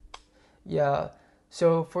Yeah.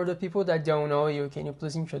 So for the people that don't know you, can you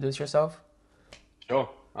please introduce yourself? Sure.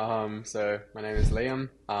 So my name is Liam.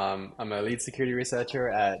 I'm a lead security researcher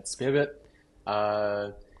at Spearbit,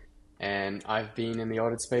 uh, and I've been in the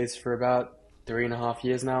audit space for about 3.5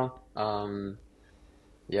 years now.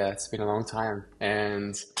 Yeah, it's been a long time,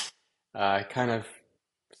 and I kind of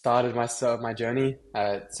started my journey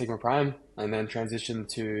at Sigma Prime, and then transitioned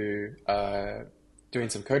to doing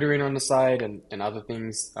some coding on the side and other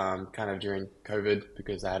things, kind of during COVID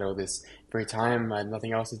because I had all this free time. I had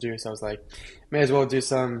nothing else to do, so I was like, may as well do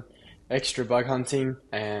some extra bug hunting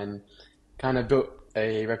and kind of built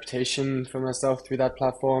a reputation for myself through that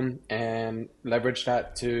platform and leveraged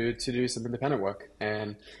that to do some independent work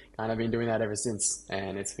and kind of been doing that ever since.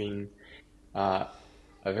 And it's been uh,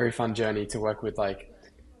 a very fun journey to work with like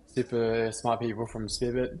super smart people from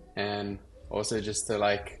Spivet and also just to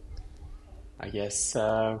like I guess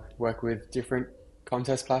work with different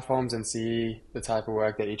contest platforms and see the type of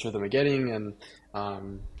work that each of them are getting and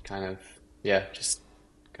kind of yeah just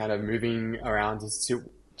kind of moving around to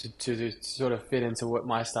sort of fit into what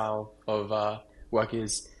my style of work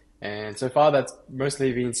is. And so far that's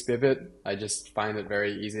mostly been Spivet. I just find it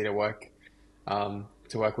very easy to work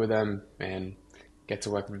with them and get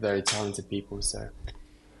to work with very talented people. So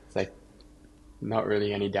it's like not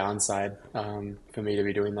really any downside for me to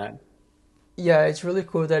be doing that. Yeah, it's really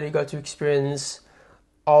cool that you got to experience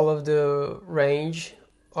all of the range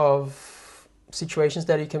of situations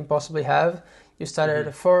that you can possibly have. You started at Hmm.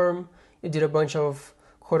 a firm, you did a bunch of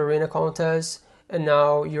code arena contests, and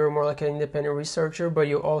now you're more like an independent researcher, but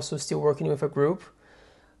you're also still working with a group.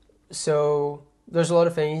 So there's a lot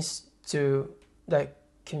of things to that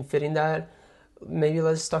can fit in that. Maybe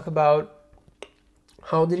let's talk about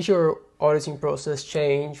how did your auditing process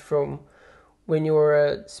change from when you were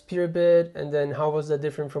at Spearbit, and then how was that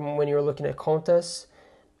different from when you were looking at contests,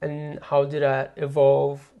 and how did that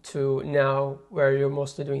evolve to now where you're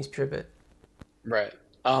mostly doing Spearbit? Right.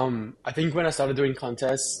 I think when I started doing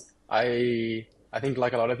contests, I think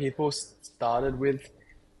like a lot of people started with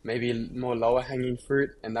maybe more lower hanging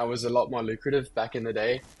fruit, and that was a lot more lucrative back in the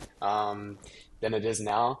day than it is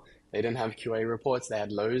now. They didn't have QA reports, they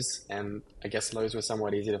had lows, and I guess lows were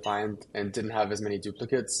somewhat easy to find and didn't have as many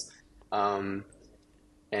duplicates. Um,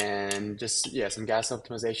 and just yeah, some gas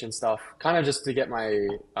optimization stuff, kind of just to get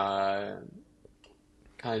my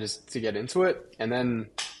kind of just to get into it, and then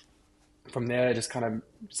from there, I just kind of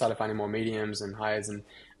started finding more mediums and highs, and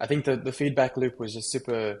I think the feedback loop was just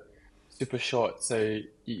super short. So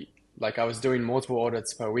like I was doing multiple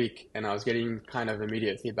audits per week, and I was getting kind of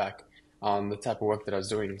immediate feedback on the type of work that I was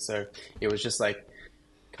doing. So it was just like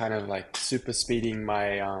kind of like super speeding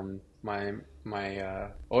my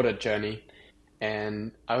audit journey.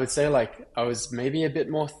 And I would say like I was maybe a bit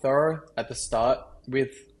more thorough at the start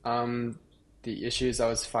with the issues I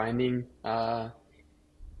was finding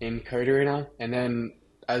in Code Arena, and then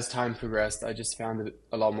as time progressed, I just found it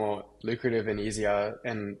a lot more lucrative and easier.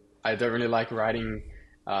 And I don't really like writing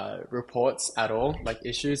reports at all, like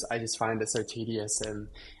issues. I just find it so tedious, and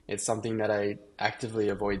it's something that I actively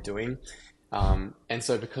avoid doing. And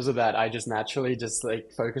so because of that, I just naturally just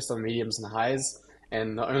like focused on mediums and highs.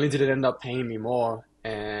 And not only did it end up paying me more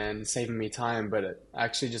and saving me time, but it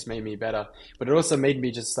actually just made me better. But it also made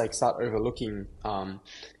me just like start overlooking kind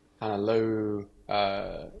of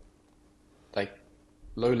like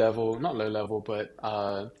low level, not low level, but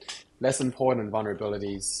less important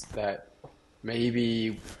vulnerabilities that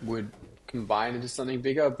maybe would combine into something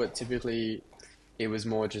bigger, but typically it was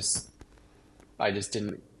more just I just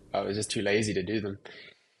didn't I was just too lazy to do them.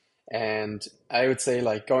 And I would say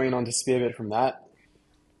like going on to Spearbit from that,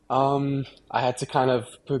 I had to kind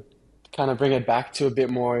of bring it back to a bit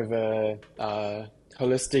more of a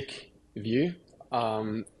holistic view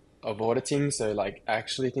of auditing. So like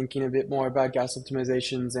actually thinking a bit more about gas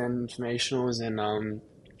optimizations and informationals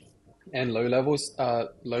and low levels,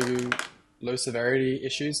 low severity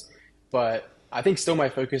issues. But I think still my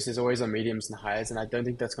focus is always on mediums and highs, and I don't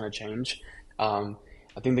think that's going to change.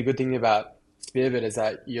 I think the good thing about Spearbit is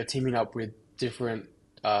that you're teaming up with different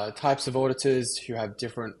types of auditors who have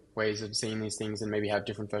different ways of seeing these things and maybe have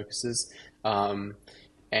different focuses. Um,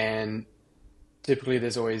 and typically,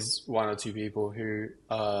 there's always one or two people who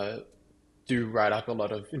do write up a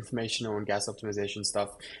lot of informational and gas optimization stuff,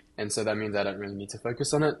 and so that means I don't really need to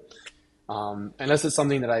focus on it. Unless it's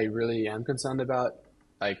something that I really am concerned about,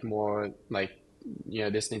 like more like,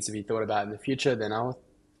 this needs to be thought about in the future, then I'll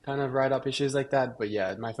kind of write up issues like that. But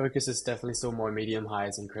yeah, my focus is definitely still more medium,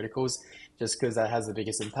 highs, and criticals, just because that has the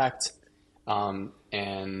biggest impact.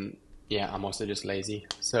 And yeah, I'm also just lazy.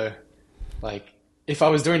 So like if I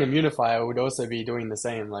was doing Immunify, I would also be doing the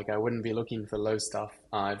same. Like I wouldn't be looking for low stuff.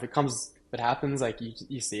 If it happens, like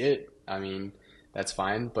you see it. I mean, that's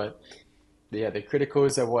fine. But yeah, the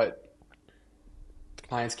criticals are what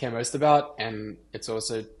clients care most about, and it's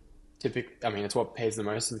also typical. I mean, it's what pays the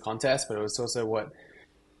most in contests, but it's also what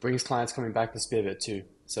brings clients coming back to Spearbit too.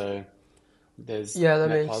 So there's Yeah, that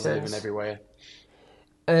net makes positive in sense. every way.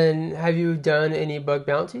 And have you done any bug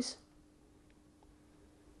bounties?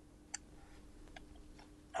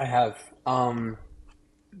 I have.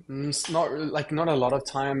 It's not like not a lot of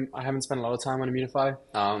time. I haven't spent a lot of time on Immunify.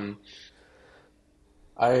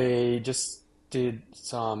 I just did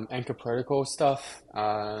some Anchor Protocol stuff.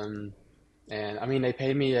 And I mean, they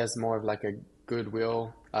paid me as more of like a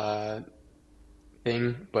goodwill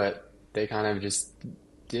thing, but they kind of just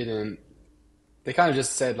didn't. They kind of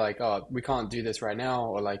just said like, "Oh, we can't do this right now,"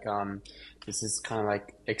 or like, "This is kind of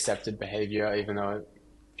like accepted behavior, even though it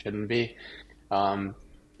shouldn't be." Um,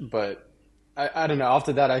 but I don't know.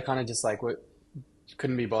 After that, I kind of just like what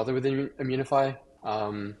couldn't be bothered with Immunify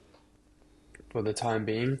for the time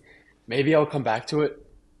being. Maybe I'll come back to it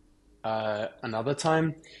another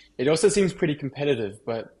time. It also seems pretty competitive,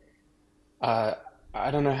 but uh,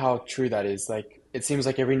 I don't know how true that is. Like, it seems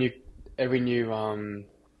like every new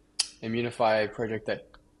Immunify project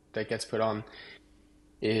that gets put on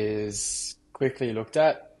is quickly looked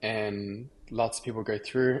at, and lots of people go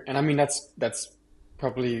through. And I mean, that's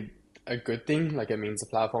probably a good thing. Like, it means the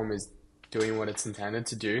platform is doing what it's intended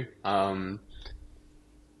to do.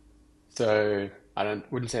 So I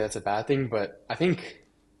don't wouldn't say that's a bad thing, but I think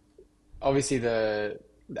obviously the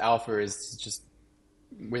alpha is just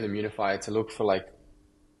with Immunify to look for like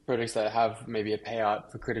projects that have maybe a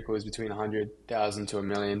payout for criticals between 100,000 to a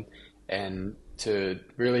million, and to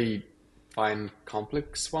really find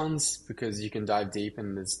complex ones because you can dive deep,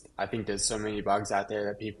 and I think there's so many bugs out there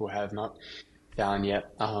that people have not found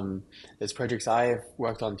yet. There's projects I've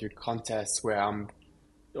worked on through contests where I'm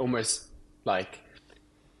almost like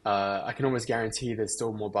I can almost guarantee there's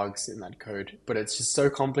still more bugs in that code, but it's just so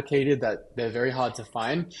complicated that they're very hard to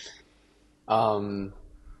find. Um,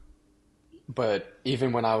 but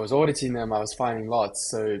even when I was auditing them, I was finding lots.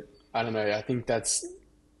 So I don't know. I think that's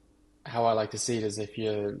how I like to see it, is if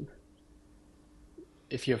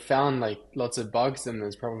you've found like lots of bugs, then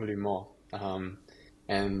there's probably more.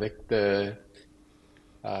 And the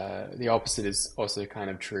opposite is also kind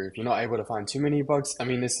of true. If you're not able to find too many bugs, I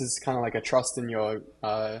mean, this is kind of like a trust in your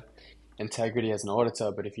integrity as an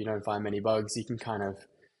auditor. But if you don't find many bugs, you can kind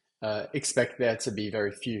of expect there to be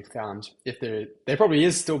very few found. If there probably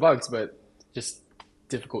is still bugs, but just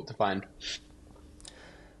difficult to find.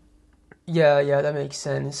 Yeah, yeah, that makes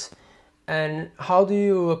sense. And how do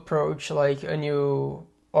you approach like a new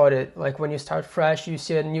audit? Like when you start fresh, you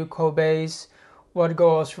see a new code base. What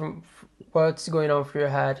goes from what's going on through your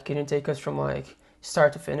head? Can you take us from like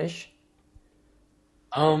start to finish?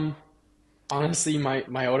 Um, Honestly,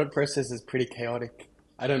 my audit process is pretty chaotic.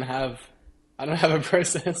 I don't have I don't have a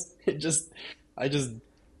process. I just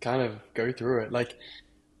kind of go through it. Like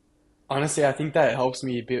honestly, I think that helps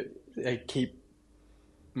me a bit keep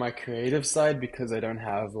my creative side because I don't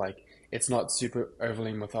have like it's not super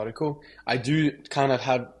overly methodical. I do kind of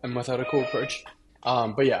have a methodical approach.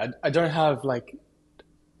 But yeah, I don't have like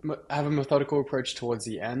I have a methodical approach towards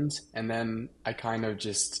the end, and then I kind of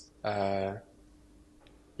just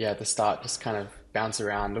yeah, at the start, just kind of bounce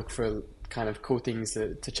around, look for kind of cool things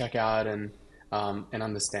to check out and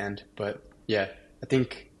understand. But yeah, I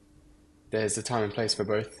think there's a time and place for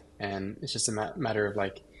both, and it's just a matter of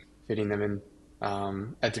like fitting them in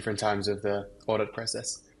at different times of the audit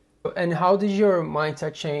process. And how did your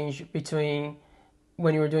mindset change between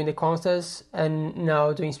when you were doing the contest and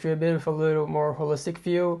now doing street bit with a little more holistic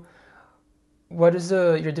view? What is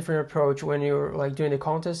your different approach when you're like doing the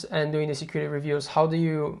contest and doing the security reviews? How do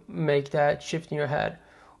you make that shift in your head,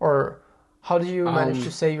 or how do you manage to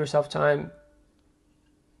Um, save yourself time?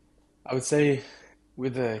 I would say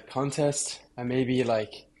with the contest, I maybe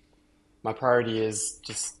like my priority is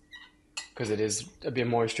just because it is a bit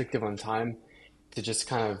more restrictive on time to just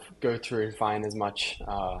kind of go through and find as much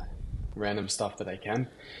random stuff that I can.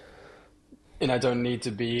 And I don't need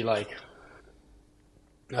to be like,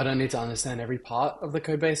 I don't need to understand every part of the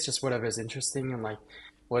code base, just whatever is interesting and like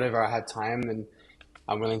whatever I have time and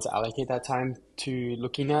I'm willing to allocate that time to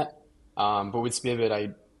looking at. But with Spivet,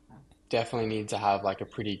 I definitely need to have like a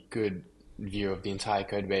pretty good view of the entire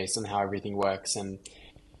code base and how everything works, and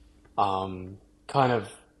kind of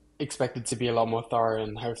expected to be a lot more thorough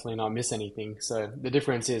and hopefully not miss anything. So the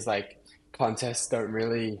difference is like contests don't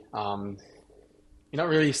really, you're not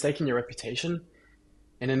really staking your reputation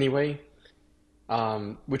in any way,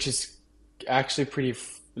 which is actually pretty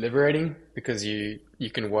liberating because you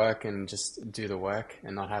can work and just do the work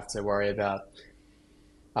and not have to worry about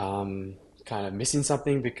kind of missing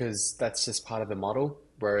something because that's just part of the model.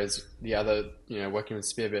 Whereas the other, working with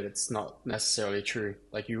Spearbit, it's not necessarily true.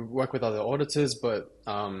 Like you work with other auditors, but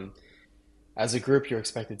as a group, you're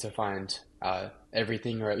expected to find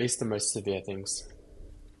everything or at least the most severe things.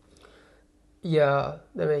 Yeah,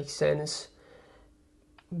 that makes sense.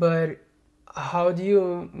 But how do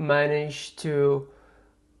you manage to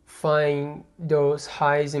find those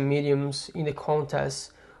highs and mediums in the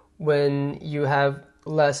contest when you have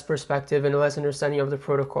less perspective and less understanding of the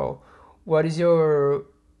protocol? What is your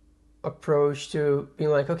approach to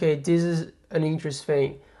being like, okay, this is an interest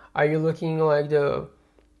thing? Are you looking like the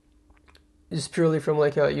just purely from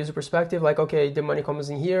like a user perspective, like okay, the money comes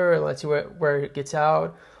in here, let's see where it gets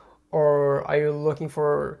out, or are you looking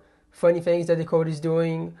for funny things that the code is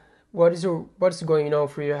doing? What's going on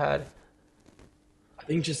through your head? I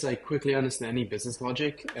think just like quickly understanding business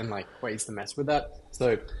logic and like ways to mess with that.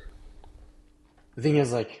 So the thing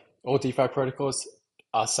is like all DeFi protocols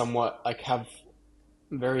are somewhat like have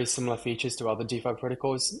very similar features to other DeFi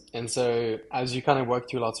protocols. And so as you kind of work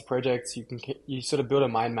through lots of projects, you sort of build a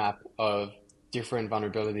mind map of different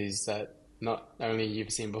vulnerabilities that not only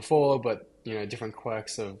you've seen before, but different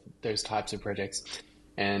quirks of those types of projects.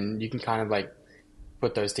 And you can kind of like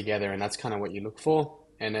put those together, and that's kind of what you look for.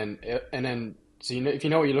 And then so if you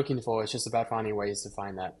know what you're looking for, it's just about finding ways to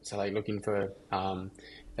find that. So like looking for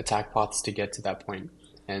attack paths to get to that point.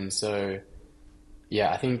 And so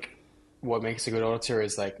yeah, I think what makes a good auditor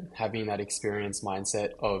is like having that experience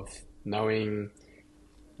mindset of knowing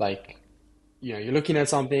like you're looking at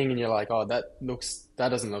something and you're like, oh, that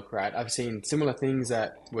doesn't look right. I've seen similar things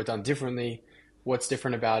that were done differently. What's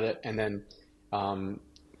different about it? And then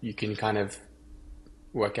you can kind of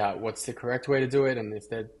work out what's the correct way to do it. And if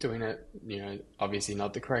they're doing it, obviously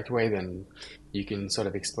not the correct way, then you can sort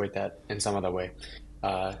of exploit that in some other way.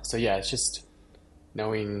 So yeah, it's just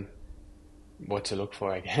knowing what to look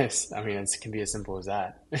for, I guess. I mean, it can be as simple as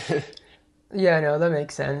that. Yeah, no, that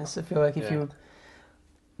makes sense. I feel like if Yeah. you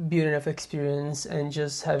build enough experience and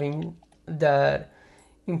just having that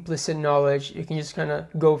implicit knowledge, you can just kind of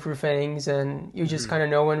go through things and you just hmm kind of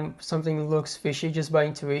know when something looks fishy just by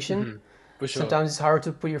intuition. hmm For sure. Sometimes it's hard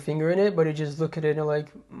to put your finger in it, but you just look at it and you're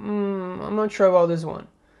like, I'm not sure about this one.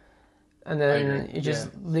 And I agree. then it Yeah. just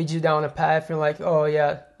leads you down a path. You're like, oh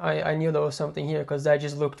yeah, I knew there was something here because that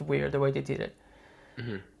just looked weird the way they did it.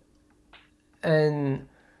 hmm And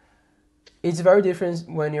it's very different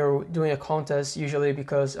when you're doing a contest usually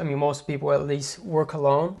because, I mean, most people at least work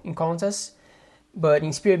alone in contests. But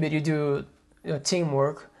in Spirit, you do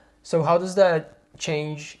teamwork. So how does that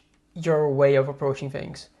change your way of approaching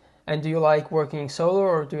things? And do you like working solo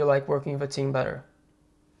or do you like working with a team better?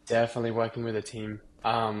 Definitely working with a team.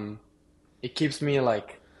 It keeps me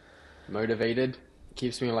like motivated. It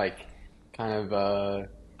keeps me like kind of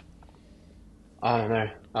I don't know,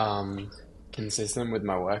 consistent with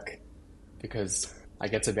my work because I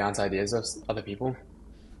get to bounce ideas off other people.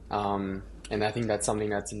 And I think that's something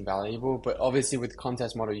that's invaluable. But obviously, with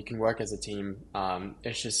contest model, you can work as a team.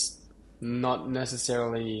 It's just not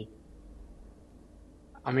necessarily.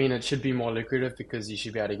 I mean, it should be more lucrative because you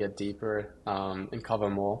should be able to get deeper and cover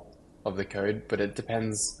more of the code. But it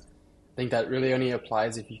depends. I think that really only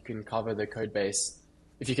applies if you can cover the code base.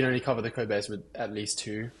 If you can only cover the code base with at least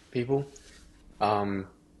two people,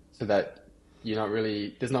 so that you're not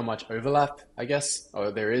really. There's not much overlap, I guess,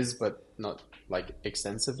 or there is, but not like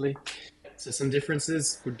extensively. So some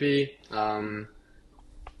differences would be,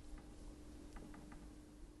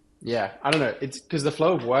 yeah, I don't know. It's because the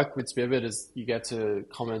flow of work with Spirit is you get to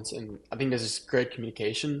comment, and I think there's just great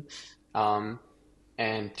communication. Um,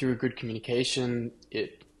 and through good communication,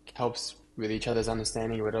 it helps with each other's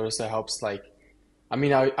understanding, but it also helps like, I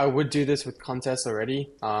mean, I would do this with contests already,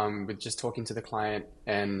 with just talking to the client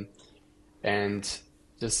and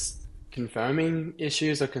just confirming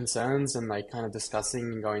issues or concerns and like kind of discussing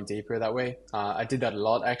and going deeper that way. I did that a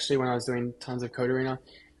lot actually when I was doing tons of Code Arena.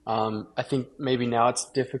 I think maybe now it's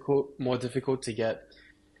more difficult to get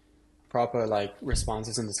proper like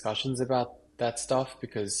responses and discussions about that stuff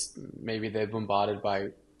because maybe they're bombarded by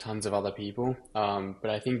tons of other people. But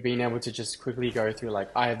I think being able to just quickly go through like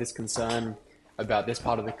I have this concern about this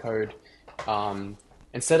part of the code. Um,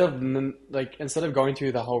 instead of going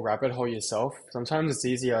through the whole rabbit hole yourself, sometimes it's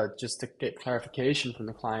easier just to get clarification from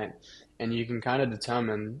the client, and you can kind of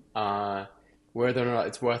determine whether or not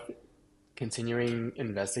it's worth continuing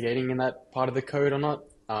investigating in that part of the code or not,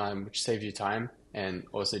 which saves you time and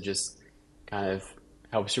also just kind of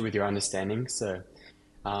helps you with your understanding. So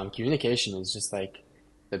communication is just like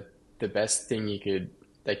the the best thing you could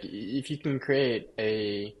like if you can create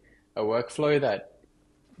a workflow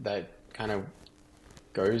that kind of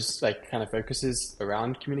goes like kind of focuses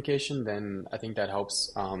around communication, then I think that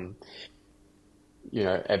helps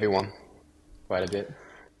everyone quite a bit.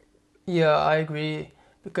 Yeah, I agree.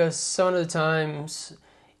 Because some of the times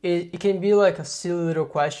it can be like a silly little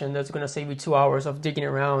question that's going to save you 2 hours of digging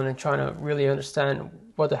around and trying to really understand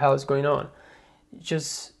what the hell is going on.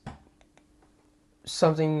 Just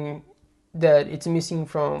something that it's missing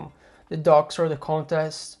from the docs or the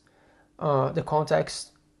context,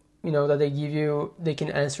 that they give you, they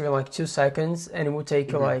can answer in like 2 seconds, and it will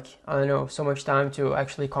take you Hmm. like, I don't know, so much time to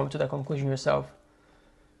actually come to that conclusion yourself.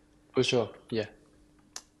 For sure. Yeah.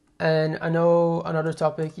 And I know another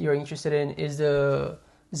topic you're interested in is the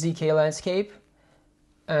ZK landscape,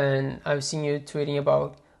 and I've seen you tweeting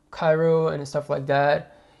about Cairo and stuff like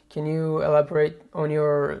that. Can you elaborate on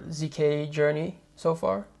your ZK journey so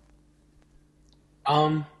far?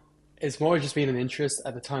 Um, it's more just been an interest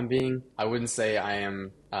at the time being. I wouldn't say I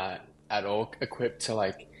am at all equipped to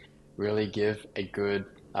like really give a good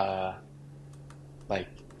uh like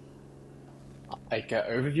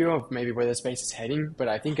overview of maybe where the space is heading, but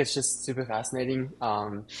I think it's just super fascinating.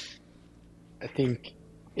 I think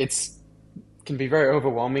it's can be very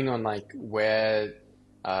overwhelming on like where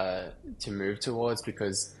uh to move towards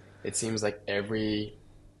because it seems like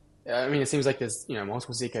it seems like there's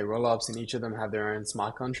multiple ZK rollups and each of them have their own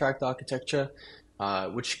smart contract architecture,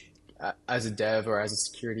 which as a dev or as a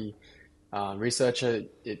security researcher,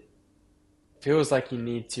 it feels like you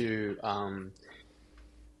need to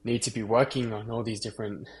be working on all these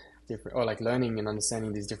different or like learning and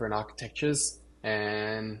understanding these different architectures.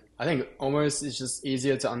 And I think almost it's just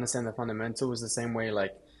easier to understand the fundamentals the same way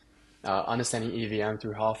like understanding EVM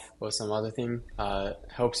through Huff or some other thing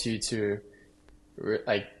helps you to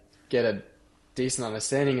like get a decent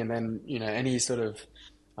understanding, and then any sort of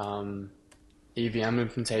um, EVM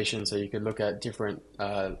implementation. So you could look at different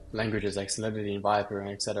languages like Solidity and Viper and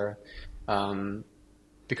etc. Um,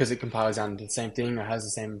 because it compiles down to the same thing or has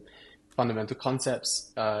the same fundamental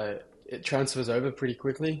concepts. It transfers over pretty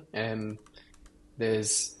quickly, and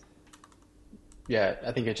there's yeah,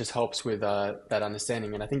 I think it just helps with that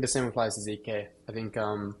understanding, and I think the same applies to ZK. I think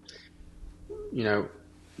you know,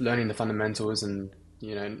 learning the fundamentals and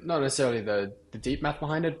not necessarily the deep math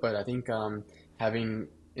behind it, but I think having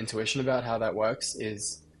intuition about how that works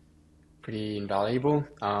is pretty invaluable.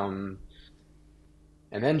 And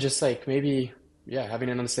then just like maybe having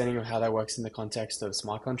an understanding of how that works in the context of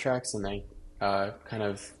smart contracts and like kind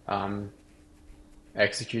of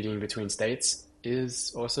executing between states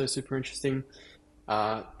is also super interesting.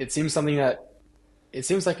 It seems something that it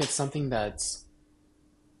seems like it's something that's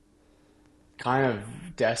kind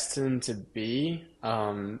of destined to be.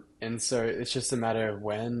 And so it's just a matter of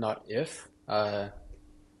when, not if.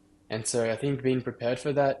 And so I think being prepared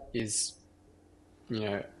for that is,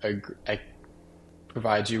 a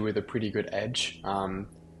provides you with a pretty good edge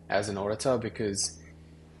as an auditor because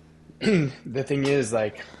the thing is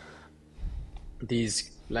like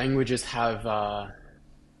these languages have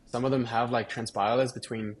some of them have like transpilers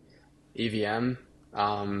between EVM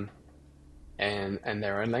um, and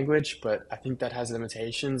their own language, but I think that has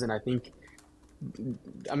limitations, and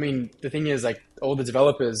I mean the thing is like all the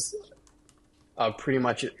developers are pretty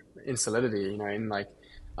much in Solidity, in like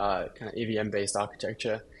kind of EVM based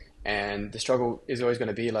architecture, and the struggle is always going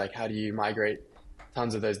to be like how do you migrate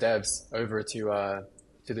tons of those devs over to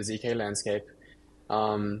the ZK landscape,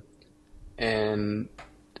 um, and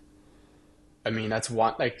I mean that's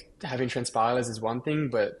one like having transpilers is one thing,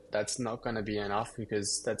 but that's not going to be enough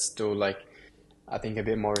because that's still like I think a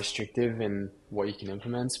bit more restrictive in what you can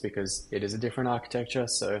implement because it is a different architecture.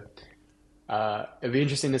 So it'd be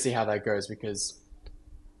interesting to see how that goes because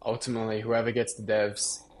ultimately whoever gets the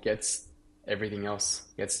devs gets everything else.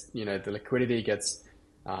 Gets the liquidity, gets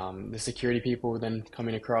the security people then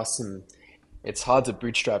coming across, and it's hard to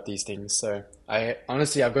bootstrap these things. So I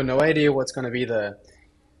honestly I've got no idea what's going to be the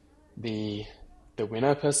the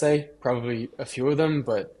winner per se. Probably a few of them,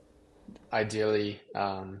 but ideally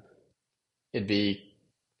it'd be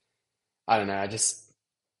I don't know.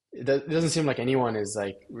 It doesn't seem like anyone is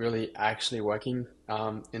like really actually working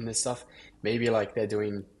in this stuff. Maybe like they're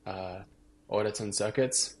doing audits and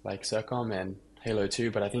circuits like Circom and Halo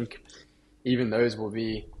 2, but I think even those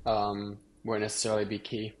won't necessarily be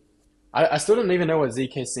key. I still don't even know what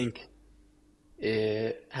ZK Sync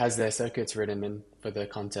has their circuits written in for the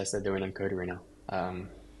contest they're doing in Code Arena.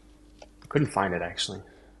 Couldn't find it actually.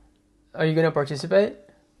 Are you gonna participate?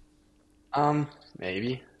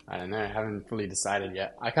 Maybe. I don't know. I haven't fully decided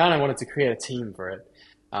yet. I kind of wanted to create a team for it.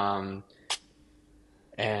 Um,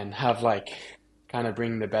 and have like kind of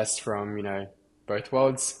bring the best from, both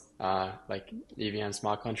worlds, like EVM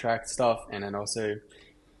smart contract stuff, and then also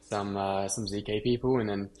some ZK people, and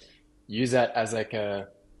then use that as like a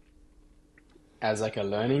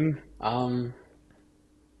learning,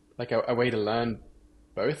 like a way to learn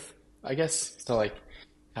both, I guess. So like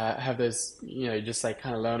have those, just like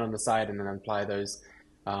kind of learn on the side and then apply those,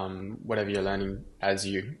 whatever you're learning as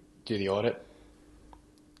you do the audit.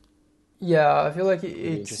 Yeah, I feel like Pretty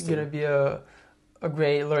it's gonna interesting. be a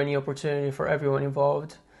great learning opportunity for everyone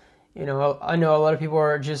involved. I know a lot of people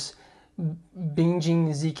are just binging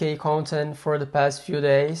ZK content for the past few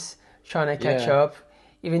days, trying to catch Yeah. up,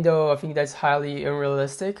 even though I think that's highly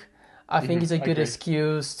unrealistic. I think it's a I good agree.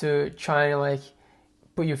 excuse to try and like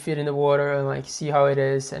put your feet in the water and like see how it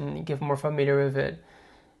is and get more familiar with it.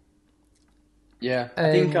 Yeah, I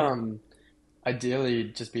think And ideally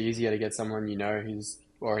it'd just be easier to get someone who's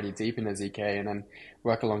already deep in the ZK and then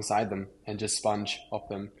work alongside them and just sponge off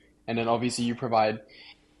them. And then obviously you provide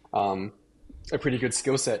um, a pretty good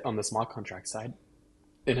skill set on the smart contract side.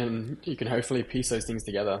 And then you can hopefully piece those things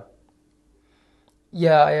together.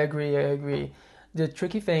 yeah, I agree. I agree. The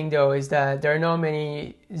tricky thing though is that there are not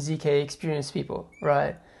many ZK experienced people,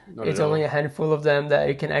 right? Not at It's only all. a handful of them that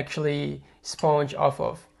you can actually sponge off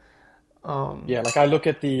of. Yeah, like I look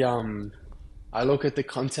at the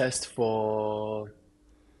contest for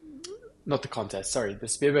not the contest, sorry, the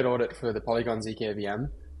Spearbird audit for the Polygon ZK VM,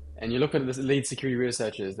 and you look at the lead security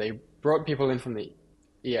researchers, they brought people in from the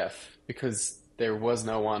EF because there was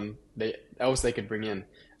no one else they could bring in.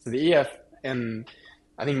 So the EF, and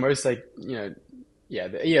I think most like, yeah,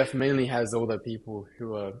 the EF mainly has all the people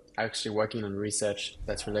who are actually working on research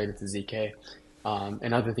that's related to ZK,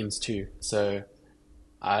 and other things too. So,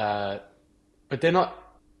 uh, but they're not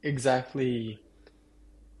exactly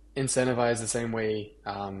incentivized the same way,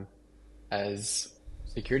 as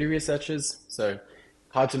security researchers. So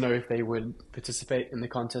hard to know if they would participate in the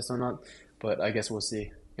contest or not, but I guess we'll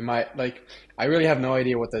see. It might like I really have no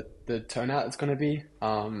idea what the turnout is going to be.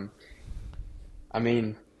 I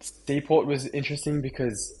mean, Seaport was interesting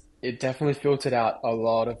because it definitely filtered out a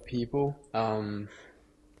lot of people,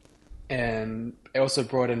 and it also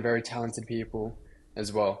brought in very talented people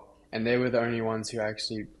as well. And they were the only ones who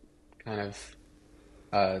actually kind of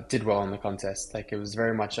did well in the contest. Like it was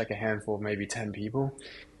very much like a handful of maybe 10 people.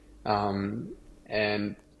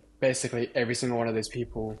 And basically every single one of those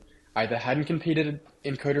people either hadn't competed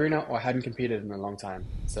in Code Arena or hadn't competed in a long time.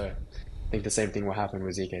 So I think the same thing will happen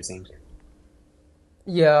with ZK Sync.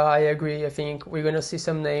 Yeah, I agree. I think we're gonna see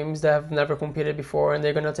some names that have never competed before, and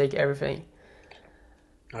they're gonna take everything.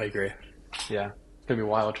 I agree. Yeah, it's gonna be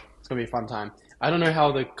wild. It's gonna be a fun time. I don't know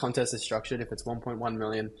how the contest is structured, if it's 1.1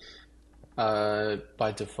 million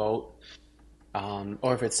by default,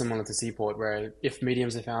 or if it's similar to Seaport, where if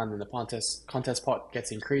mediums are found, then the contest pot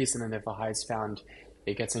gets increased, and then if a high is found,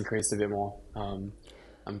 it gets increased a bit more.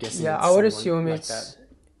 I'm guessing Yeah, it's I would somewhat assume like that. it's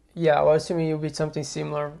yeah, I would assume it would be something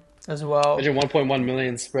similar as well. Imagine 1.1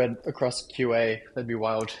 million spread across QA. That'd be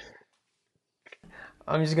wild.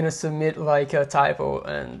 I'm just gonna submit like a typo,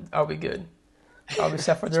 and I'll be good. I'll be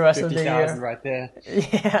set for the rest of the 50,000 year. right there.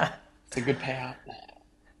 Yeah. It's a good payout.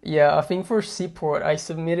 Yeah, I think for Seaport, I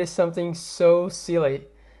submitted something so silly.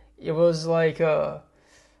 It was like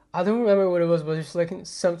I don't remember what it was, but it's like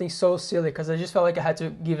something so silly because I just felt like I had to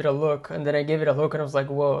give it a look, and then I gave it a look, and I was like,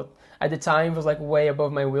 whoa. At the time, it was like way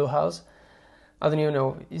above my wheelhouse. I don't even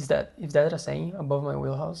know is that a saying above my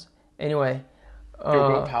wheelhouse? Anyway, Your uh,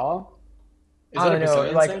 willpower? Is I that a don't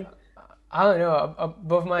know, Brazilian like saying? I don't know,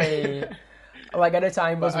 above my like at the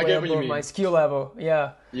time But was I way get what you above my mean. skill level.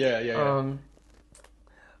 Yeah. Yeah, yeah, yeah. Um,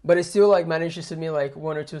 but it still like managed to submit like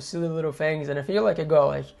one or two silly little things, and I feel like I got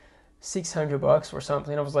like $600 or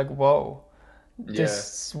something. I was like, whoa, Yeah.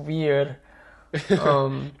 this is weird.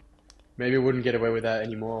 Um, Maybe I wouldn't get away with that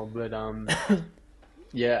anymore, but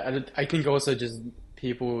yeah, I think also just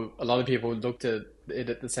a lot of people looked at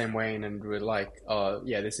it the same way and were like, oh,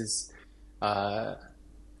 yeah, this is uh,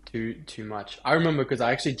 too much. I remember because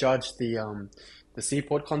I actually judged the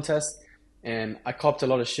Seaport contest, and I copped a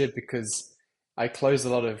lot of shit because I closed a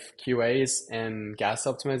lot of QAs and gas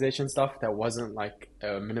optimization stuff that wasn't like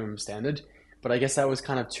a minimum standard. But I guess that was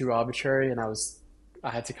kind of too arbitrary, and I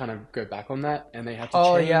had to kind of go back on that, and they had to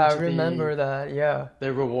oh yeah, I change remember that. Yeah.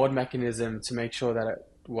 the reward mechanism to make sure that it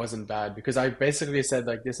wasn't bad. Because I basically said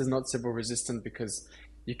like this is not Sybil resistant because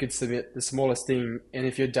you could submit the smallest thing, and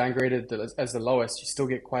if you're downgraded as the lowest, you still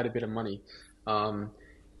get quite a bit of money. Um,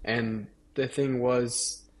 and the thing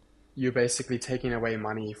was, you're basically taking away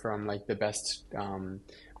money from like the best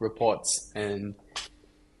reports, and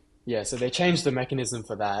yeah, so they changed the mechanism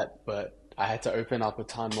for that. But I had to open up a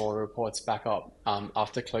ton more reports back up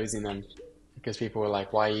after closing them because people were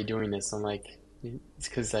like, "Why are you doing this?" I'm like, "It's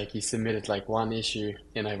because like you submitted like one issue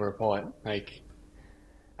in a report. Like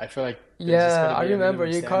I feel like there's just got Yeah, to I be a remember minimum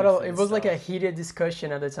you caught standard a, for it this was like a stuff." heated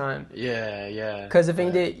discussion at the time. Yeah, yeah, Because I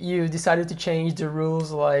think but that you decided to change the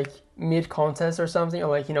rules like mid contest or something, or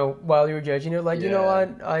like, while you were judging it, like, yeah,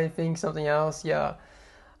 what, I think something else. Yeah.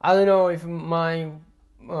 I don't know if my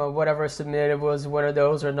whatever I submitted was one of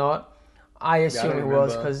those or not. I yeah. I assume don't it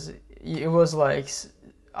was remember. because it was like,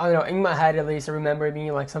 I don't know, in my head at least, I remember it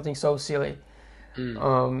being like something so silly. Mm.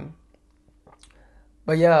 Um,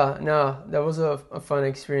 but yeah, no, that was a fun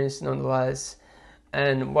experience nonetheless.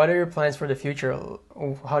 And what are your plans for the future?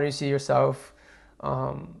 How do you see yourself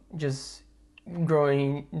just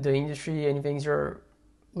growing the industry? Any things you're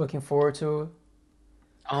looking forward to?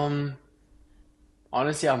 Um,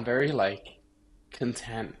 Honestly, I'm very like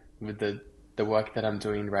content with the work that I'm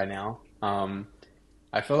doing right now.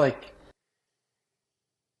 I feel like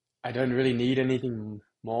I don't really need anything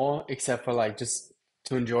more except for like just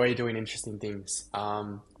to enjoy doing interesting things.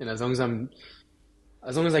 And as long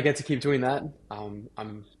as I get to keep doing that,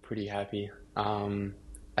 I'm pretty happy.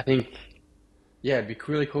 I think yeah, it'd be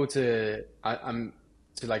really cool I'm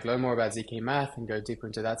to like learn more about ZK math and go deeper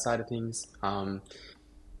into that side of things.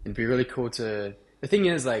 It'd be really cool to. The thing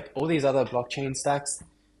is, like all these other blockchain stacks,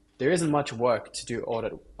 there isn't much work to do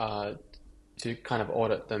audit to kind of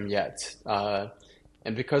audit them yet.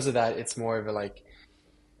 And because of that, it's more of a like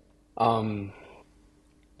um,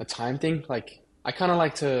 a time thing. Like I kind of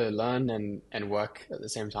like to learn and work at the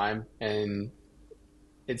same time, and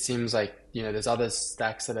it seems like there's other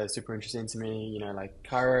stacks that are super interesting to me. Like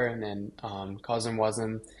Kara and then Cosm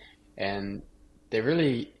Wasm, and there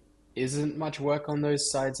really isn't much work on those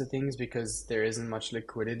sides of things because there isn't much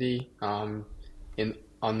liquidity in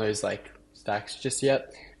on those like stacks just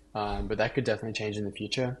yet. But that could definitely change in the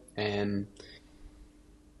future. And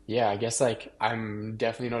yeah, I guess like I'm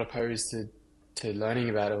definitely not opposed to learning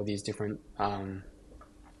about all these different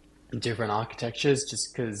architectures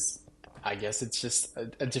just because I guess it's just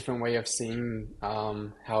a different way of seeing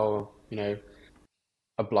how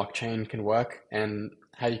a blockchain can work and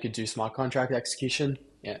how you could do smart contract execution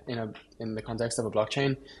in the context of a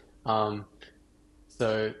blockchain. Um,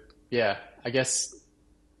 so yeah, I guess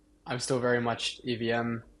I'm still very much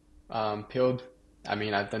EVM pilled. I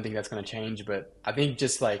mean, I don't think that's going to change, but I think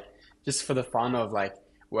just for the fun of like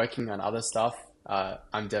working on other stuff,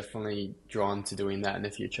 I'm definitely drawn to doing that in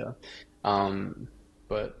the future. Um,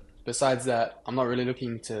 but besides that, I'm not really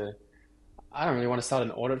looking to. I don't really want to start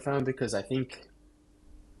an audit firm because I think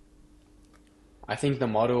the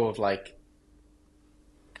model of like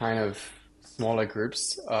kind of smaller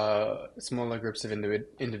groups of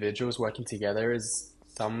individuals working together is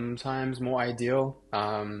sometimes more ideal.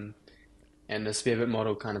 And the Spearbit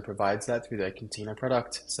model kind of provides that through their Container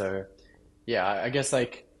product. So yeah, I guess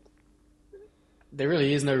like there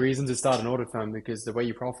really is no reason to start an audit firm because the way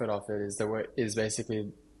you profit off it is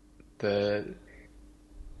basically the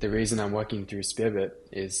the reason I'm working through Spearbit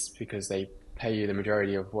is because they pay you the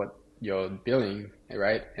majority of what you're billing,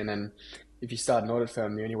 right? And then if you start an audit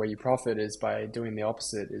firm, the only way you profit is by doing the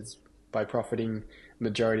opposite, is by profiting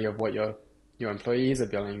majority of what your employees are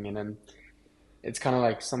billing. And then it's kind of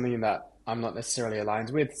like something that I'm not necessarily aligned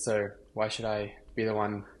with. So why should I be the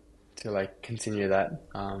one to like continue that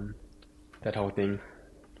whole thing?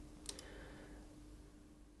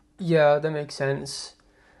 Yeah, that makes sense.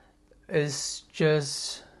 It's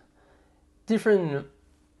just different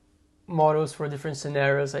models for different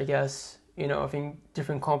scenarios, I guess. I think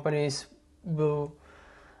different companies will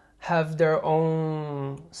have their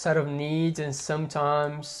own set of needs, and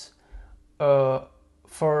sometimes a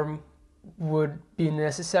firm would be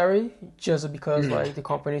necessary just because Mm, like the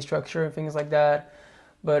company structure and things like that.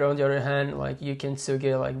 But on the other hand, like you can still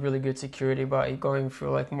get like really good security by going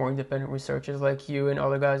through like more independent researchers like you and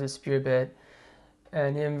other guys at Spearbit.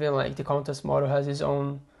 And even like the contest model has its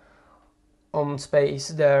own space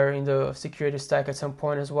there in the security stack at some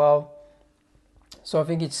point as well. So I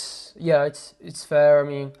think it's fair. I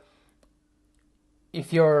mean,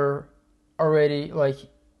 if you're already like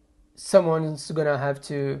someone's gonna have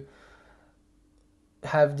to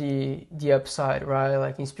have the upside, right?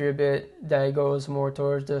 Like in Spearbit, that goes more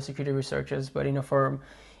towards the security researchers, but in a firm,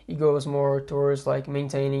 it goes more towards like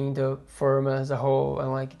maintaining the firm as a whole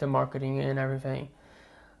and like the marketing and everything.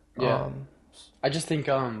 yeah, Um, I just think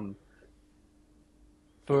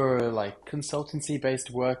for like consultancy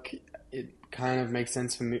based work, it kind of makes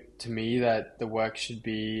sense to me that the work should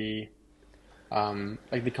be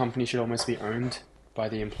like the company should almost be owned by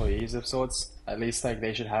the employees of sorts. At least like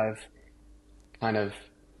they should have kind of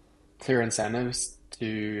clear incentives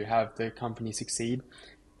to have the company succeed.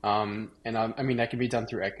 And I mean that can be done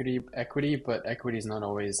through equity, but equity is not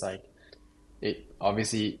always like it.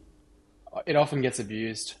 Obviously, it often gets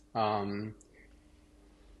abused. So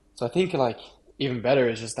I think like even better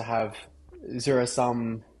is just to have zero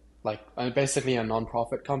sum, like basically a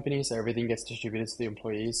non-profit company, so everything gets distributed to the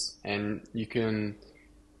employees, and you can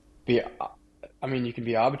be, I mean, you can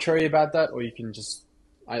be arbitrary about that, or you can just,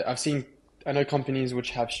 I've seen, I know companies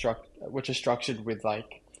which are structured with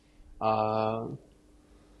like, uh,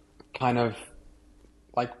 kind of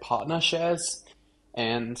like partner shares,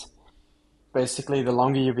 and basically the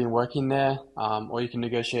longer you've been working there, or you can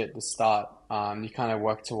negotiate at the start, you kind of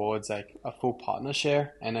work towards like a full partner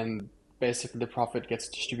share, and then basically the profit gets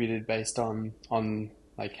distributed based on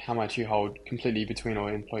like how much you hold completely between all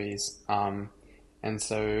employees. And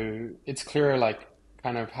so it's clearer like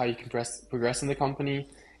kind of how you can progress in the company,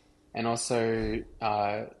 and also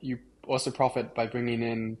you also profit by bringing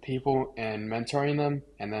in people and mentoring them,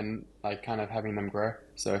 and then like kind of having them grow.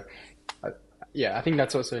 So I, yeah, I think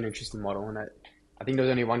that's also an interesting model, and I think there's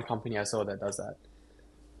only one company I saw that does that.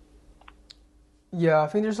 Yeah, I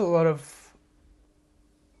think there's a lot of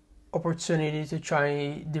opportunity to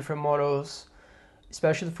try different models,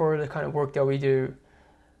 especially for the kind of work that we do,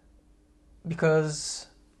 because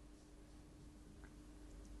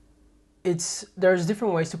there's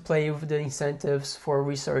different ways to play with the incentives for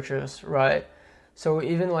researchers, right? So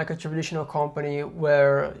even like a traditional company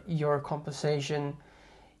where your compensation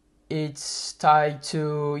it's tied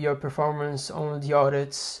to your performance on the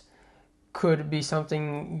audits could be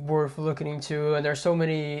something worth looking into, and there's so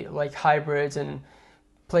many like hybrids and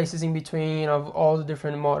places in between of all the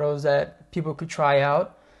different models that people could try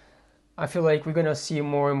out. I feel like we're gonna see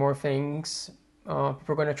more and more things. People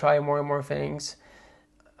are gonna try more and more things.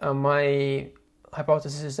 My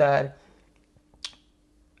hypothesis is that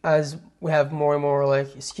as we have more and more like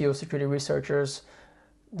skilled security researchers,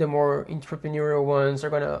 the more entrepreneurial ones are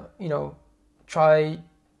gonna, try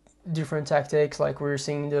different tactics. Like we're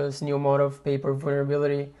seeing this new model of paper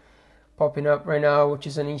vulnerability popping up right now, which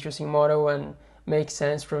is an interesting model and makes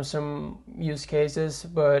sense from some use cases,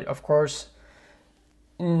 but of course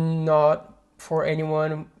not for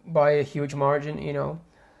anyone by a huge margin.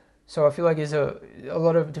 So I feel like there's a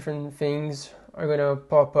lot of different things are gonna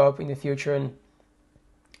pop up in the future, and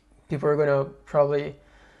people are gonna probably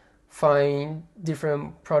find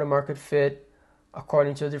different product market fit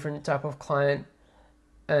according to a different type of client.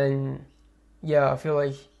 And yeah, I feel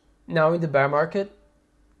like now in the bear market,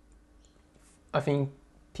 I think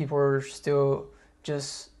people are still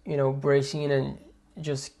just, bracing and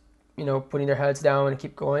just, putting their heads down and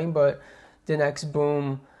keep going. But the next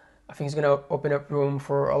boom, I think is going to open up room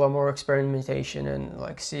for a lot more experimentation and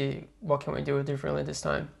like see what can we do differently this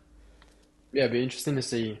time. Yeah, it'd be interesting to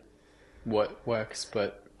see what works,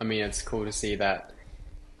 but I mean, it's cool to see that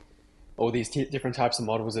all these different types of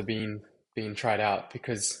models are being tried out,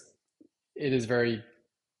 because it is very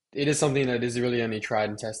it is something that is really only tried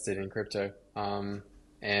and tested in crypto.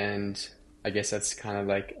 And I guess that's kind of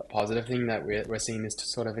like a positive thing that we're seeing this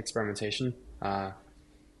sort of experimentation. I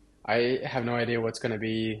have no idea what's going to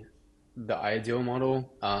be the ideal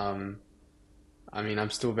model. I mean, I'm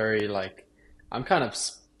still very like, I'm kind of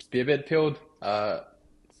spearhead pilled.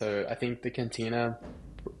 So I think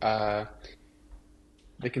uh,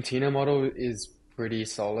 the cantina model is pretty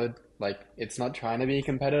solid. Like, it's not trying to be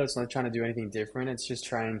competitive. It's not trying to do anything different. It's just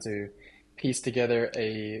trying to piece together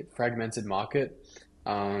a fragmented market,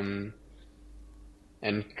 um,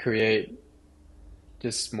 and create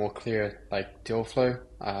just more clear like deal flow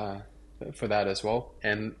for that as well,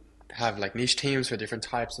 and have like niche teams for different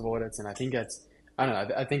types of audits. And I think I don't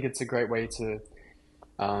know. I think it's a great way to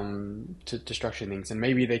structure things, and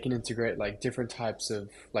maybe they can integrate like different types of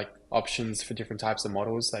like options for different types of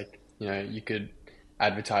models. Like, you could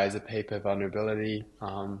advertise a paper vulnerability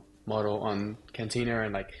model on Cantina,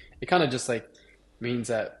 and like it kind of just like means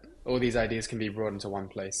that all these ideas can be brought into one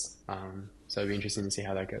place. So it'd be interesting to see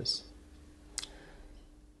how that goes.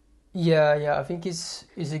 Yeah, yeah, I think it's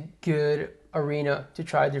a good arena to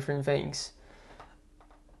try different things,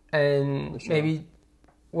 For and sure. maybe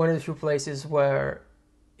one of the few places where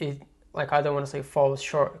it, like, I don't want to say falls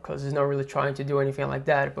short because it's not really trying to do anything like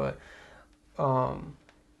that, but um,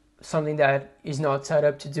 something that is not set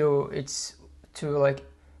up to do it's to like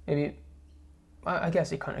maybe I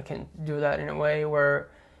guess it kind of can do that in a way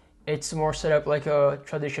where it's more set up like a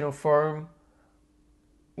traditional firm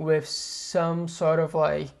with some sort of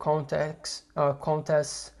like contest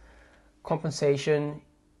compensation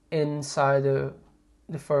inside the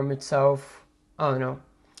firm itself. I don't know.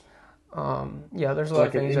 Yeah, there's a It's lot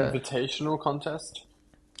of like an things that invitational contest.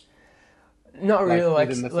 Not really. like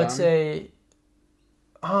Like within the let's firm? say,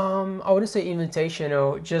 I wouldn't say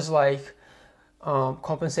invitational, just like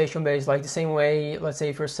compensation based. Like the same way, let's say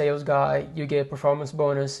if you're a sales guy, you get a performance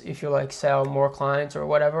bonus if you like sell more clients or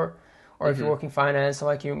whatever, or if you're Mm-hmm. working finance,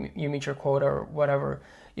 like you meet your quota or whatever,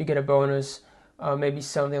 you get a bonus. Maybe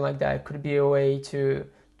something like that could be a way to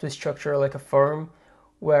structure like a firm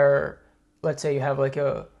where, let's say you have like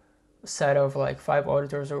a set of like five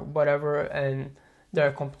auditors or whatever, and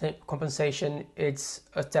their compensation it's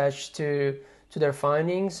attached to their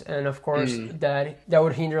findings, and of course Mm. that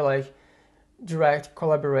would hinder like direct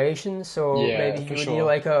collaboration. So Yeah, maybe for you would need sure.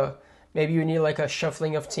 like a maybe you need like a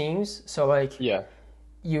shuffling of teams. So like Yeah.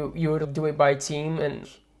 you would do it by team, and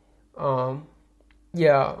um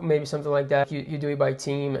yeah, maybe something like that. You do it by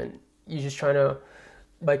team, and you're just trying to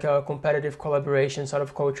like a competitive collaboration sort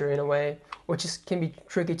of culture in a way, which is can be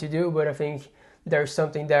tricky to do, but I think there's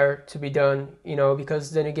something there to be done,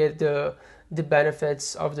 because then you get the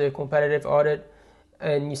benefits of the competitive audit,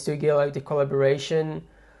 and you still get like the collaboration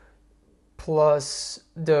plus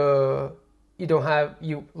the you don't have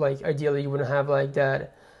you like ideally you wouldn't have like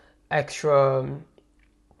that extra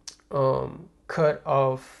cut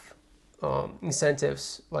of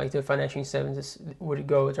incentives, like the financial incentives would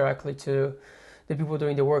go directly to the people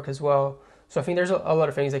doing the work as well. So I think there's a lot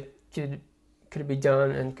of things that could be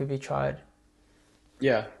done and could be tried.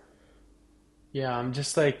 Yeah. Yeah, I'm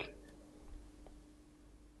just like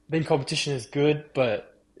I think competition is good,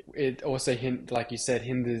 but it also like you said,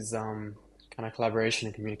 hinders kind of collaboration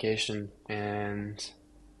and communication. And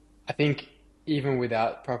I think even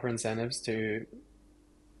without proper incentives to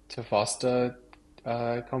foster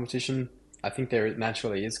competition, I think there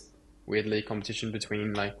naturally is weirdly competition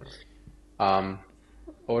between like um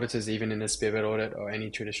auditors, even in a spearhead audit or any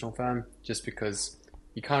traditional firm, just because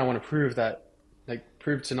you kind of want to prove that, like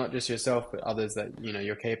prove to not just yourself but others that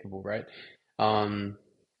you're capable, right? Um,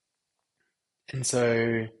 and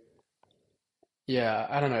so yeah,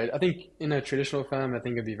 I don't know. I think in a traditional firm, I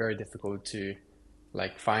think it'd be very difficult to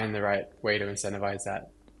like find the right way to incentivize that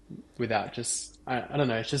without just I don't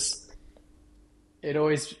know. It's just it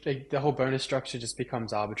always like the whole bonus structure just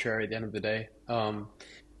becomes arbitrary at the end of the day.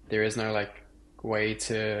 There is no like way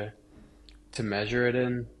to measure it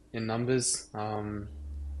in numbers.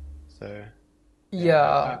 So yeah,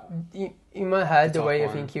 Yeah, in my it's a head, the tough way I one.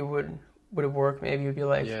 think it would work maybe would be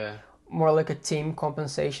like Yeah. more like a team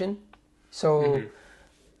compensation. So Hmm.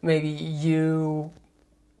 maybe you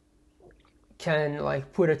can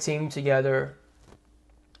like put a team together.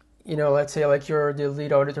 Let's say like you're the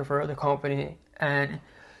lead auditor for the company, and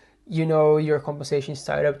your compensation is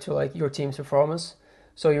tied up to like your team's performance.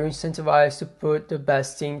 So you're incentivized to put the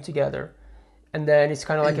best team together, and then it's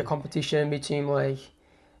kind of like a competition between like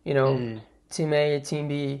you know Mm. team A and team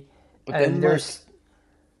B, But and then there's like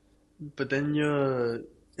but then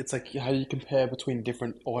it's like how you compare between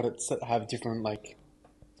different audits that have different like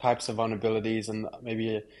types of vulnerabilities, and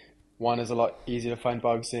maybe one is a lot easier to find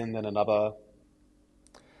bugs in than another.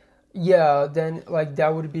 yeah, then like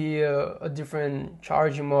that would be a different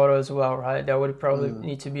charging model as well, right? That would probably Mm.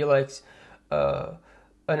 need to be like uh,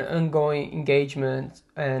 an ongoing engagement,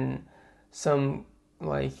 and some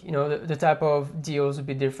like the type of deals would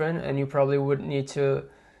be different, and you probably would need to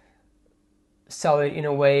sell it in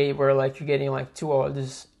a way where like you're getting like two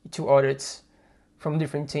audits from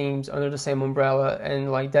different teams under the same umbrella,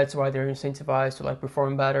 and like that's why they're incentivized to like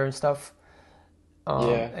perform better and stuff,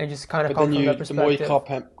 Yeah. and just kind of But come then from that the more you perspective.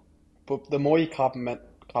 but the more you com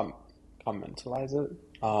compartmentalize it,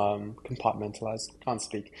 compartmentalize, can't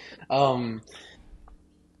speak. Um,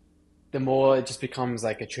 the more it just becomes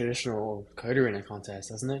like a traditional code arena contest,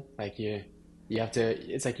 doesn't it? Like you have to,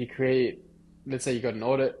 it's like you create, let's say you got an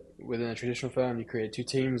audit within a traditional firm, you create two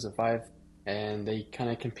teams of five, and they kind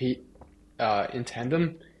of compete in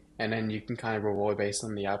tandem, and then you can kind of reward based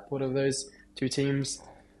on the output of those two teams.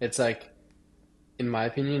 It's like, in my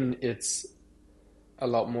opinion, it's a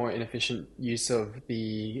lot more inefficient use of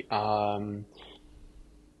the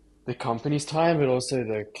company's time, but also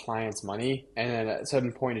the client's money. And then at a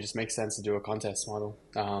certain point, it just makes sense to do a contest model.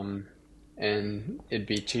 And it'd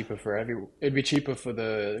be cheaper for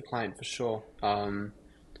the client for sure.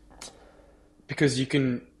 Because you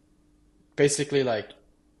can basically like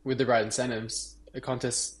with the right incentives, a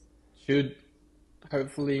contest should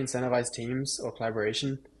hopefully incentivize teams or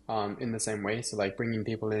collaboration in the same way. So like bringing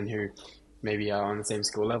people in who maybe are on the same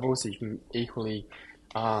skill level, so you can equally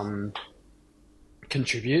um,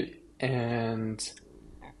 contribute. And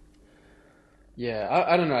yeah,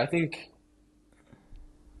 I don't know. I think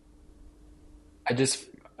I just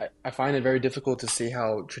I find it very difficult to see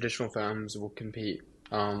how traditional firms will compete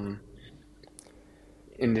um,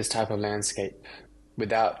 in this type of landscape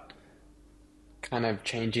without kind of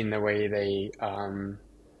changing the way they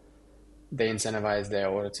incentivize their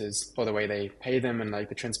auditors or the way they pay them and like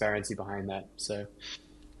the transparency behind that. So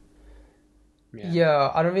yeah.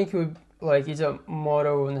 Yeah, I don't think it would like it's a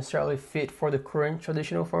model necessarily fit for the current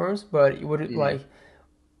traditional firms, but it would Mm, like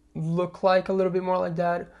look like a little bit more like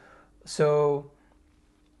that. So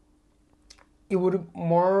it would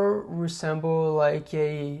more resemble like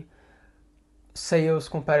a sales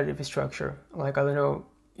competitive structure. Like I don't know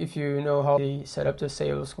if you know how they set up the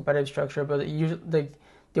sales competitive structure, but usually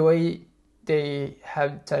the way they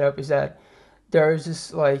have set up is that there is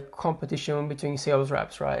this like competition between sales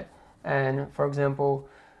reps, right? And for example,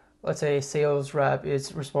 let's say a sales rep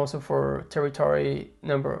is responsible for territory in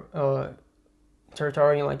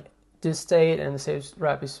like this state, and the sales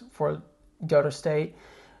rep is for the other state.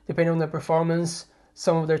 Depending on their performance,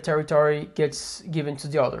 some of their territory gets given to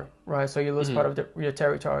the other, right? So you lose part mhm. of your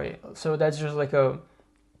territory. So that's just like a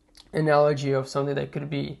analogy of something that could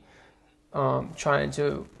be trying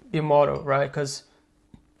to be a model, right? Because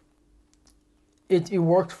it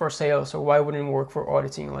worked for sales, so why wouldn't it work for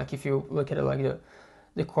auditing? Like if you look at it like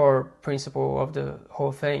the core principle of the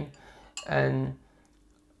whole thing, and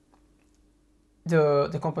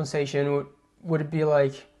the compensation would it be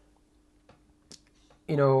like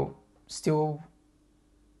still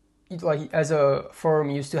like as a firm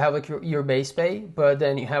you used to have like your base pay, but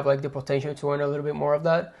then you have like the potential to earn a little bit more of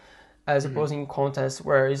that, as opposed in contests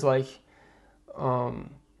where it's like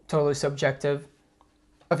totally subjective.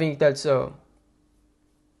 I think that's a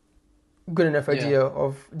good enough Yeah. idea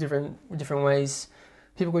of different ways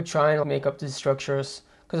people could try and make up these structures,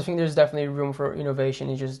 because I think there's definitely room for innovation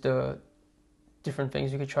in just the different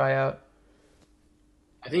things you could try out.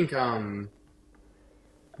 I think I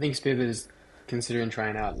think Spiv is considering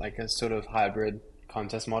trying out like a sort of hybrid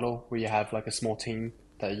contest model where you have like a small team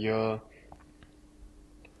that you're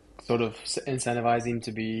sort of incentivizing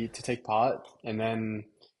to take part, and then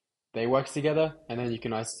they work together, and then you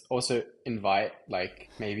can also invite like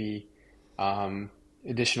maybe um,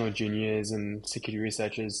 additional juniors and security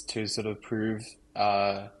researchers to sort of prove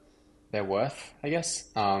their worth, I guess.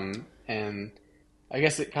 And I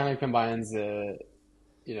guess it kind of combines the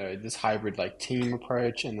this hybrid like team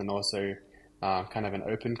approach, and then also kind of an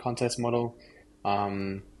open contest model,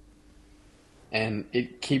 um, and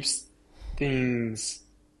it keeps things.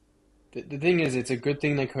 The thing is, it's a good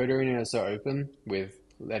thing that Code Arena is so open with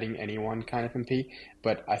letting anyone kind of compete,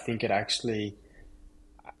 but I think there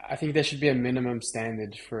should be a minimum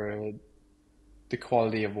standard for the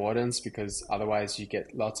quality of wardens because otherwise you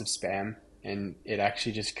get lots of spam and it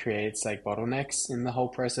actually just creates like bottlenecks in the whole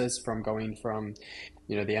process from going from,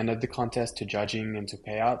 the end of the contest to judging and to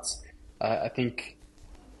payouts. I think,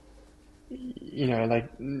 like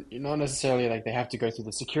not necessarily like they have to go through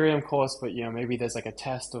the Securium course, but maybe there's like a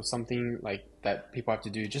test or something like that people have to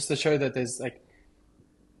do just to show that there's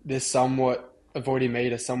somewhat I've already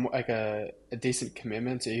made a somewhat like a decent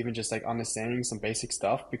commitment to even just like understanding some basic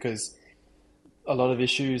stuff because a lot of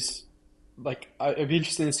issues like it'd be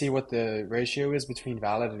interesting to see what the ratio is between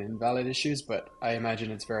valid and invalid issues, but I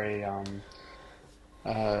imagine it's very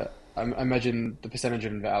uh I imagine the percentage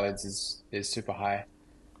of invalids is super high.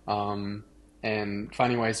 Um and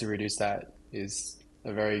finding ways to reduce that is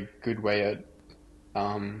a very good way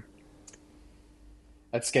um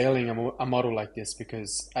at scaling a model like this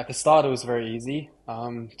because at the start it was very easy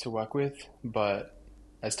to work with, but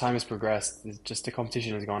as time has progressed, just the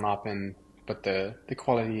competition has gone up, and but the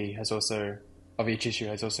quality has also of each issue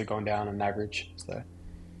has also gone down on average. So I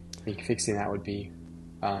think fixing that would be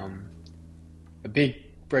um, a big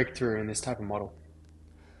breakthrough in this type of model.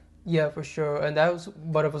 Yeah, for sure. And that was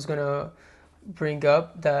what I was gonna bring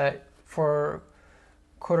up, that for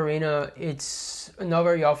Code Arena, it's not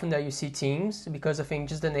very often that you see teams, because I think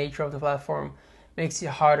just the nature of the platform makes it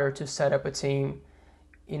harder to set up a team.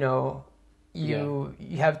 You know, Yeah,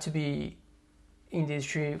 you have to be in the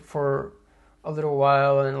industry for a little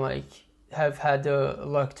while and like have had the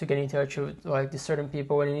luck to get in touch with like the certain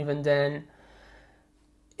people, and even then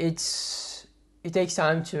it takes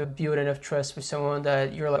time to build enough trust with someone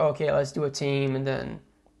that you're like, okay, let's do a team, and then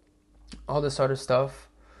all this sort of stuff.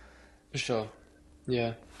 for sure.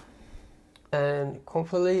 Yeah. And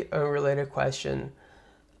completely unrelated question,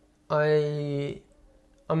 I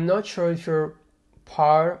I'm not sure if you're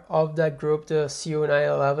part of that group, the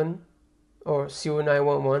CO911 or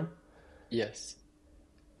CO911. Yes.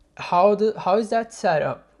 How is that set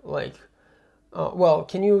up? Like, well,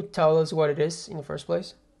 can you tell us what it is in the first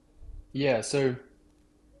place? Yeah. So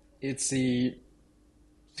it's the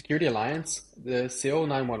Security Alliance. The CO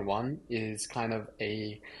 911 is kind of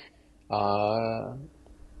a uh,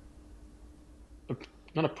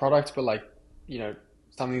 not a product, but like,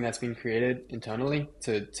 something that's been created internally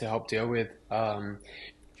to help deal with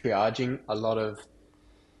triaging a lot of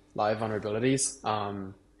live vulnerabilities.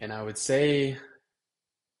 And I would say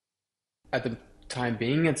at the time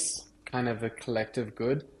being, it's kind of a collective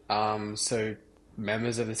good. So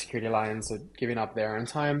members of the Security Alliance are giving up their own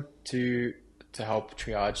time to help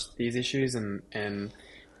triage these issues, and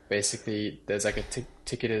basically there's like a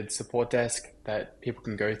ticketed support desk that people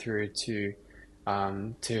can go through to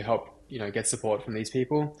help get support from these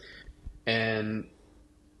people. And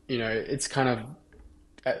it's kind of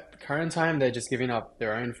at the current time they're just giving up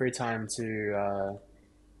their own free time to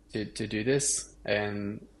do this,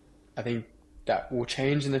 and I think that will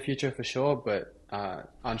change in the future for sure, but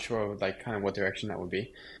unsure of like kind of what direction that would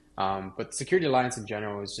be. But Security Alliance in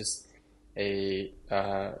general is just a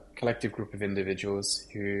collective group of individuals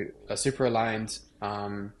who are super aligned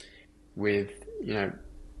with you know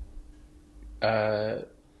uh,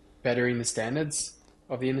 bettering the standards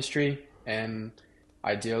of the industry, and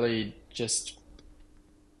ideally just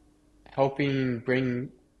helping bring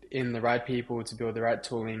in the right people to build the right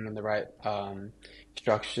tooling and the right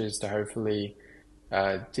structures to hopefully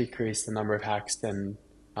decrease the number of hacks and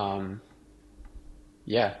um,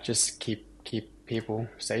 yeah, just keep people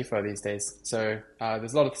safer these days. So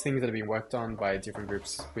there's a lot of things that have been worked on by different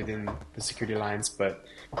groups within the Security Alliance, but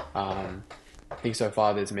um, I think so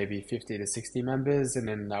far there's maybe 50 to 60 members, and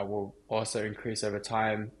then that will also increase over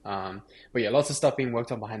time. But yeah, lots of stuff being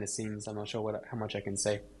worked on behind the scenes. I'm not sure how much I can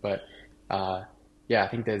say, but uh, yeah, I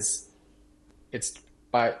think it's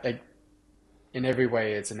by like in every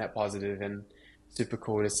way it's a net positive and super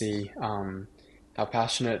cool to see how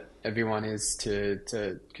passionate everyone is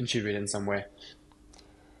to contribute in some way.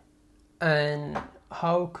 And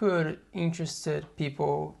how could interested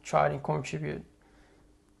people try to contribute?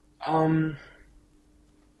 Um,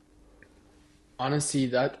 Honestly,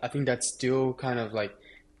 that I think that's still kind of like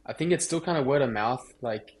I think it's still kind of word of mouth,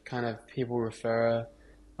 like kind of people refer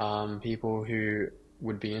people who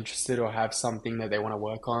would be interested or have something that they want to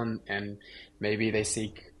work on, and maybe they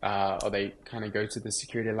seek or they kind of go to the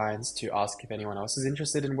Security Alliance to ask if anyone else is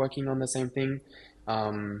interested in working on the same thing,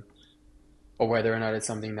 um, or whether or not it's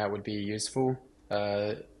something that would be useful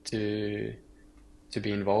uh, to to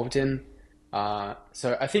be involved in.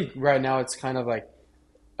 So I think right now it's kind of like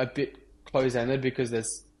a bit close-ended because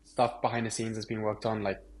there's stuff behind the scenes that's been worked on,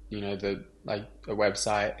 like the like a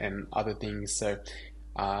website and other things. So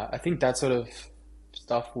I think that sort of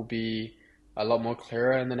stuff will be a lot more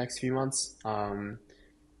clearer in the next few months.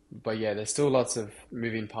 But yeah, there's still lots of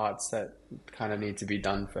moving parts that kind of need to be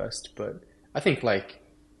done first. But I think like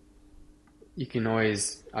you can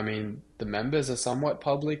always, I mean, the members are somewhat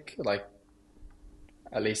public, like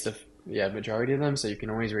at least if yeah, majority of them. So you can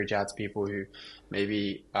always reach out to people who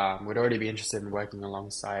maybe would already be interested in working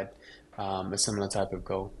alongside a similar type of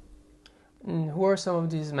goal. And who are some of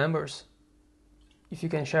these members, if you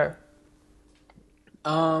can share?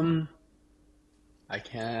 Um,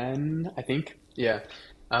 I think, yeah.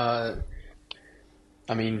 Uh,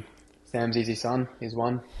 I mean, Sam's easy son is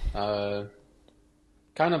one. Uh,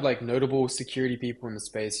 Kind of like notable security people in the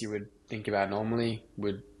space you would think about normally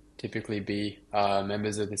would typically be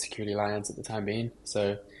members of the Security Alliance at the time being.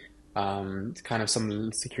 So it's kind of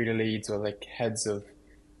some security leads or like heads of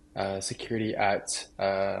security at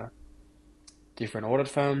different audit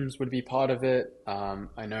firms would be part of it.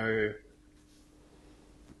 I know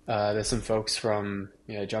there's some folks from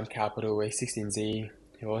Jump Capital, A16Z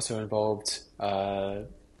who are also involved.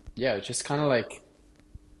 Yeah, just kind of like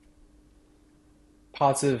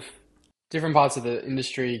parts of different parts of the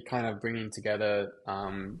industry kind of bringing together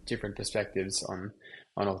different perspectives on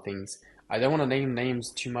all things. I don't want to name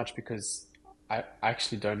names too much because I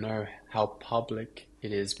actually don't know how public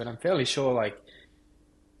it is, but I'm fairly sure like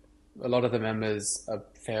a lot of the members are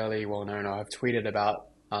fairly well known or have tweeted about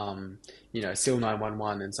SEAL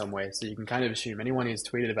 911 in some way. So you can kind of assume anyone who's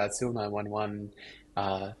tweeted about SEAL 911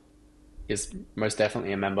 uh, is most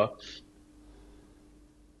definitely a member.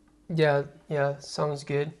 Yeah, yeah, sounds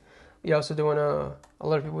good. We also don't want a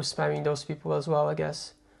lot of people spamming those people as well, I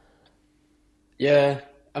guess. Yeah,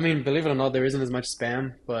 I mean, believe it or not, there isn't as much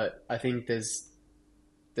spam, but I think there's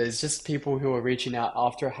just people who are reaching out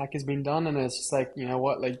after a hack has been done, and it's just like, you know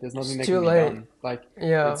what, like there's It's nothing that too can be late. done. Like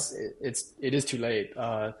Yeah, it is too late.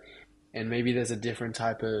 And maybe there's a different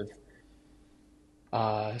type of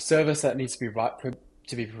service that needs to be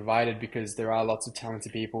to be provided because there are lots of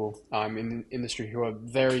talented people in the industry who are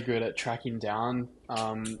very good at tracking down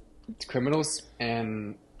criminals,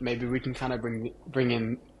 and maybe we can kind of bring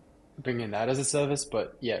in that as a service.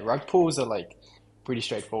 But yeah, rug pulls are like pretty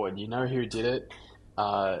straightforward. You know who did it.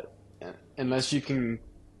 Uh, unless you can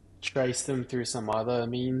trace them through some other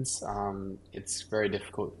means, it's very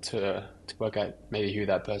difficult to work out maybe who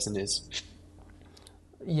that person is.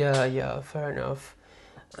 Yeah, yeah, fair enough.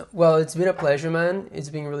 Well, it's been a pleasure, man. It's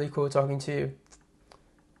been really cool talking to you.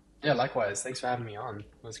 Yeah, likewise. Thanks for having me on.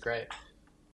 It was great.